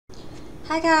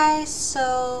Hi guys,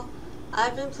 so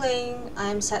I've been playing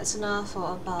Setsuna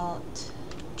for about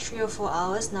 3 or 4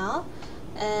 hours now,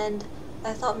 and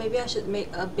I thought maybe I should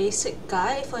make a basic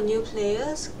guide for new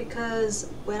players because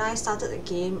when I started the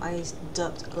game I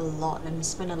derped a lot and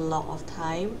spent a lot of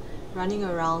time running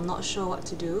around not sure what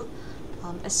to do,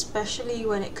 especially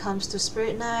when it comes to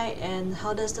Spiritnite and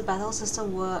how does the battle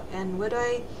system work and where do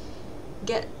I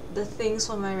get the things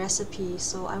for my recipe.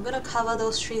 So I'm gonna cover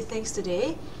those 3 things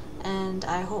today, and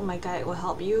I hope my guide will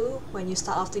help you when you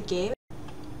start off the game.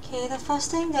 Okay, the first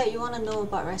thing that you want to know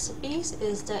about recipes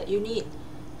is that you need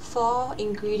 4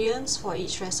 ingredients for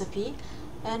each recipe,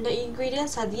 and the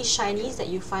ingredients are these shinies that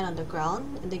you find on the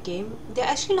ground in the game. They're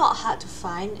actually not hard to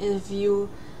find if you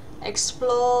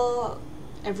explore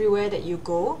everywhere that you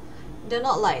go. They're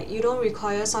not like, you don't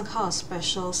require some kind of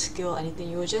special skill or anything,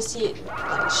 you will just see it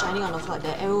like shining on the floor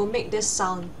there and it will make this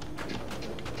sound.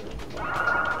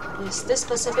 It's this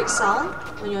specific sound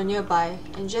when you're nearby,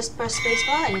 and just press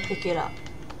spacebar and you pick it up.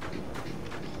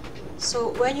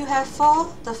 So when you have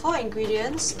the four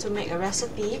ingredients to make a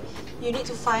recipe, you need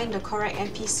to find the correct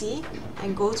NPC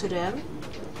and go to them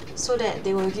so that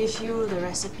they will give you the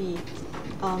recipe.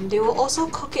 They will also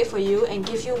cook it for you and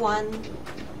give you one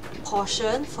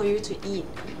portion for you to eat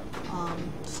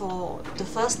for the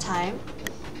first time.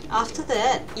 After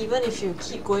that, even if you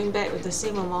keep going back with the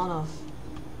same amount of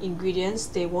ingredients,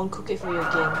 they won't cook it for you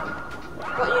again.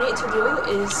 What you need to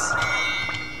do is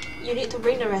you need to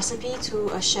bring the recipe to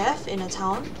a chef in a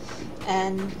town,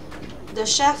 and the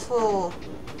chef will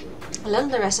learn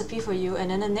the recipe for you,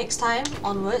 and then the next time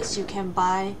onwards you can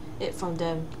buy it from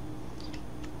them.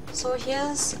 So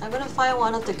I'm gonna find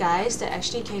one of the guys that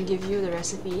actually can give you the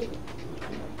recipe.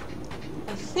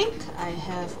 I think I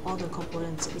have all the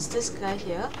components. It's this guy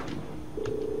here.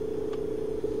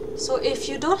 So if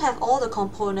you don't have all the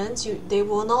components, they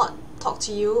will not talk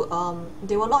to you,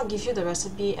 they will not give you the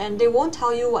recipe, and they won't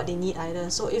tell you what they need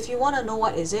either. So if you want to know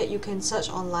what is it, you can search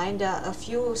online. There are a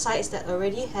few sites that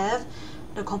already have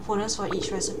the components for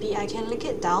each recipe. I can link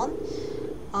it down.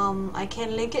 I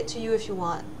can link it to you if you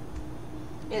want.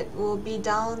 It will be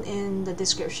down in the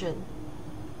description.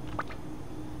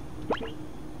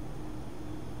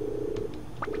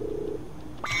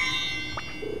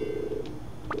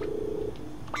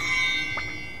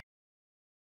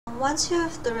 Once you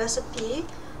have the recipe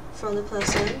from the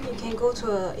person, you can go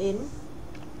to an inn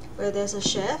where there's a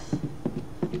chef.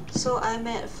 So I'm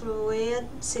at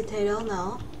Fluent Citadel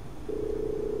now.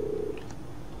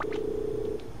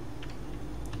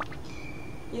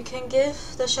 You can give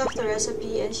the chef the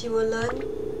recipe and he will learn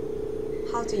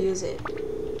how to use it.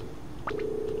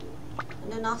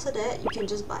 And then after that, you can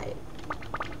just buy it.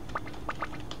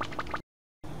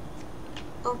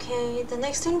 Okay, the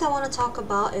next thing that I want to talk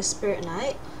about is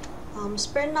Spiritnite.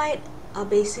 Spirinite are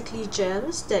basically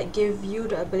gems that give you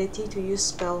the ability to use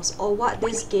spells, or what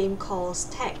this game calls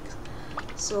tech.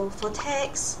 So for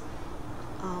techs,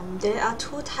 there are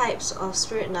 2 types of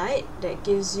Spiritnite that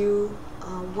gives you.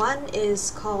 One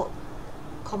is called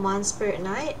Command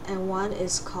Spiritnite and one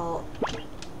is called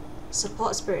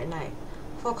Support Spiritnite.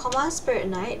 For Command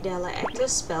Spiritnite, they are like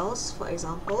active spells. For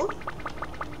example,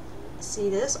 see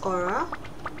this, Aura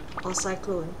or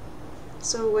Cyclone.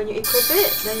 So when you equip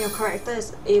it, then your character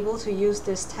is able to use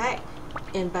this tag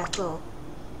in battle.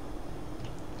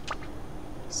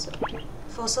 So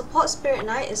for Support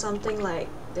Spiritnite is something like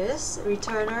this,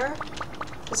 Returner,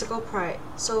 Physical Pride.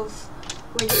 So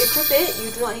when you equip it,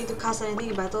 you do not need to cast anything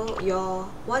in battle.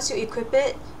 Once you equip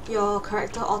it, your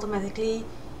character automatically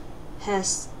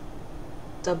has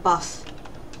the buff,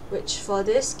 which for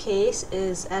this case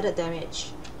is added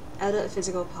damage, added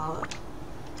physical power.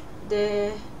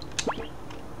 The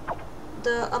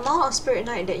amount of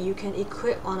Spiritnite that you can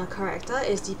equip on a character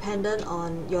is dependent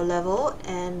on your level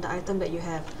and the item that you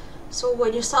have. So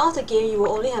when you start off the game, you will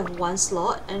only have 1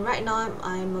 slot, and right now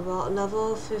I'm about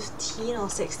level 15 or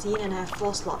 16 and I have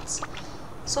 4 slots.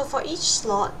 So for each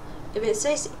slot, if it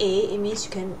says A, it means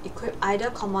you can equip either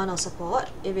Command or Support.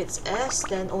 If it's S,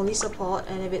 then only Support,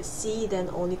 and if it's C, then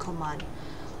only Command.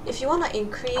 If you want to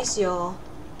increase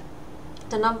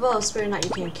the number of Spiritnite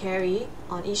you can carry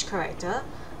on each character,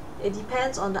 it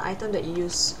depends on the item that you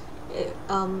use.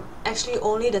 Actually,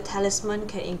 only the talisman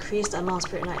can increase the amount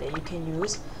of Spiritnite that you can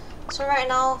use. So right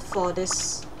now for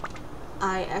this,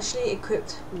 I actually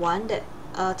equipped one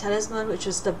talisman, which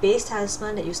is the base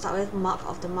talisman that you start with, Mark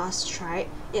of the Mast Tribe.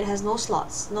 It has no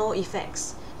slots, no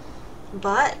effects.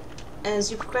 But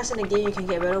as you progress in the game, you can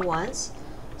get better ones.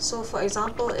 So for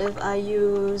example, if I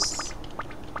use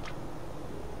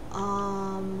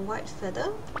White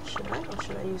Feather, should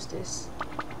I use this?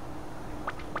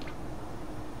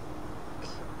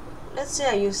 let's say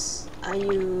I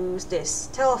use this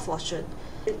Tale of Fortune.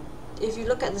 If you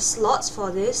look at the slots for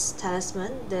this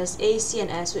talisman, there's A, C, and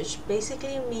S, which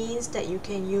basically means that you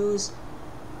can use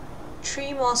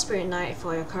 3 more Spiritnite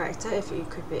for your character if you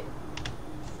equip it.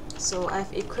 So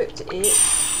I've equipped it,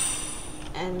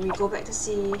 and we go back to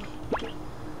see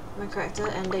my character,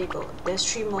 and there you go.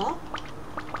 There's 3 more.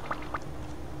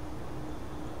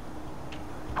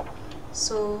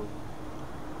 So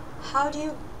how do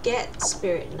you get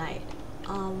Spiritnite?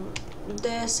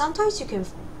 There's sometimes you can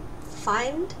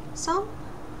find some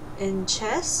in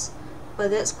chests,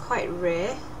 but that's quite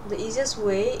rare. The easiest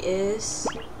way is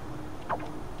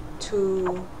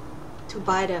to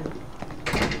buy them,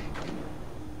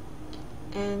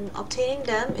 and obtaining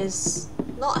them is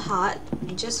not hard.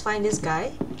 You just find this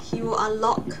guy. He will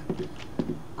unlock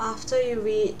after you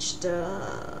reach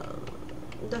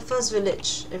the first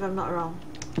village, if I'm not wrong.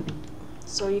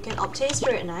 So you can obtain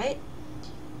Spiritnite.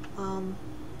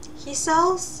 He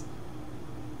sells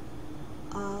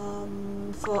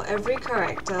for every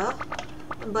character,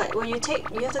 but when you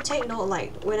have to take note,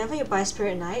 like whenever you buy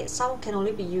Spiritnite, some can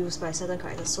only be used by certain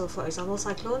characters. So for example,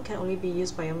 Cyclone can only be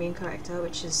used by your main character,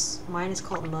 which is mine is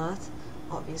called Mirth,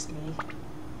 obviously.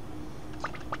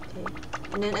 Okay.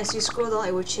 And then as you scroll down,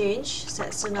 it will change.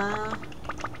 Setsuna,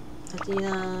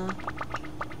 Athena,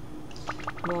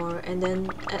 more, and then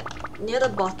near the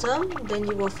bottom, then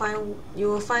you will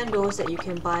find those that you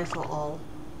can buy for all.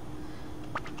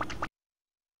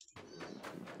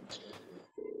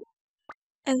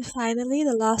 And finally,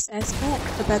 the last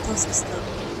aspect, the battle system.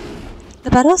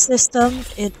 The battle system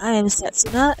in I Am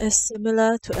Setsuna is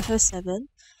similar to FF7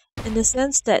 in the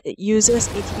sense that it uses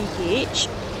ATB gauge,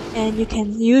 and you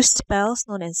can use spells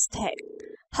known as tag.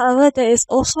 However, there is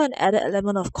also an added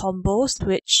element of combos,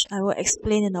 which I will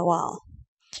explain in a while.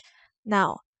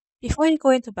 Now, before you go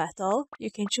into battle,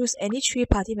 you can choose any 3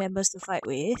 party members to fight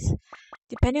with.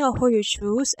 Depending on who you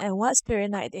choose and what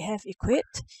Spiritnite they have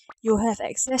equipped, you'll have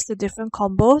access to different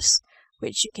combos,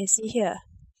 which you can see here.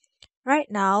 Right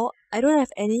now, I don't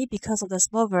have any because of the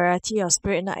small variety of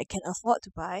Spiritnite I can afford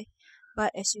to buy,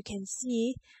 but as you can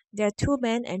see, there are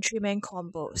 2-man and 3-man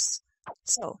combos.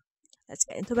 So, let's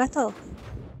get into battle.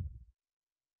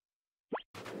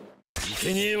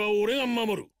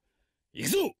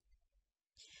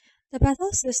 The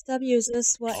battle system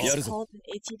uses what is called an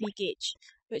ATB gauge,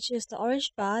 which is the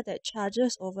orange bar that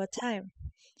charges over time.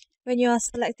 When you are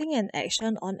selecting an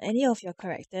action on any of your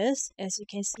characters, as you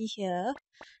can see here,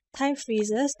 time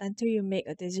freezes until you make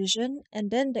a decision,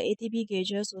 and then the ATB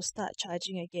gauges will start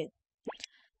charging again.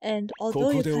 And although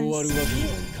you can't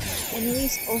see,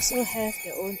 enemies also have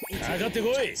their own ATB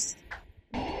gauges.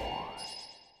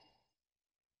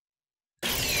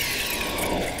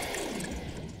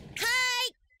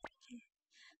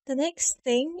 The next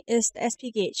thing is the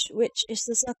SP gauge, which is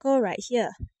the circle right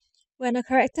here. When a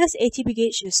character's ATB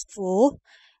gauge is full,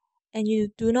 and you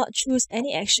do not choose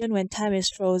any action when time is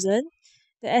frozen,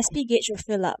 the SP gauge will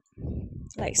fill up,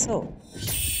 like so.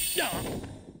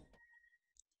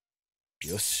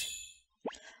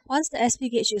 Once the SP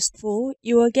gauge is full,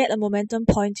 you will get a momentum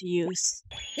point to use.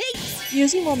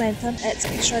 Using momentum adds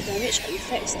extra damage or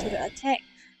effects to the attack,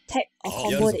 tag, or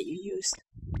combo that you use.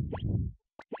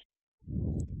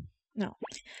 Now,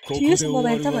 to use a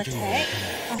momentum attack,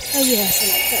 after you have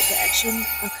selected the action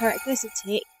a character is to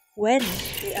take when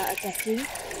they are attacking,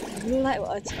 a blue light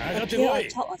will appear on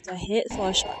top of their head for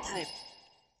a short time.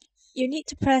 You need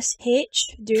to press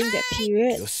H during that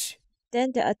period,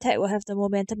 then the attack will have the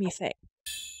momentum effect.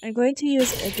 I'm going to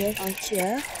use it again on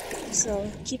here,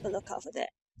 so keep a lookout for that.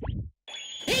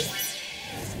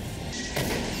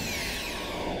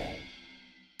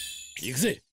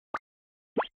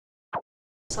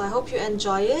 So I hope you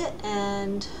enjoy it,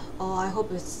 and I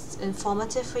hope it's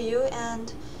informative for you,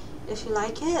 and if you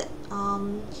like it,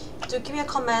 do give me a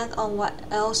comment on what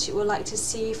else you would like to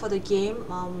see for the game,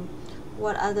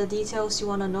 what other details you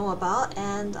want to know about,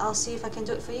 and I'll see if I can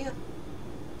do it for you.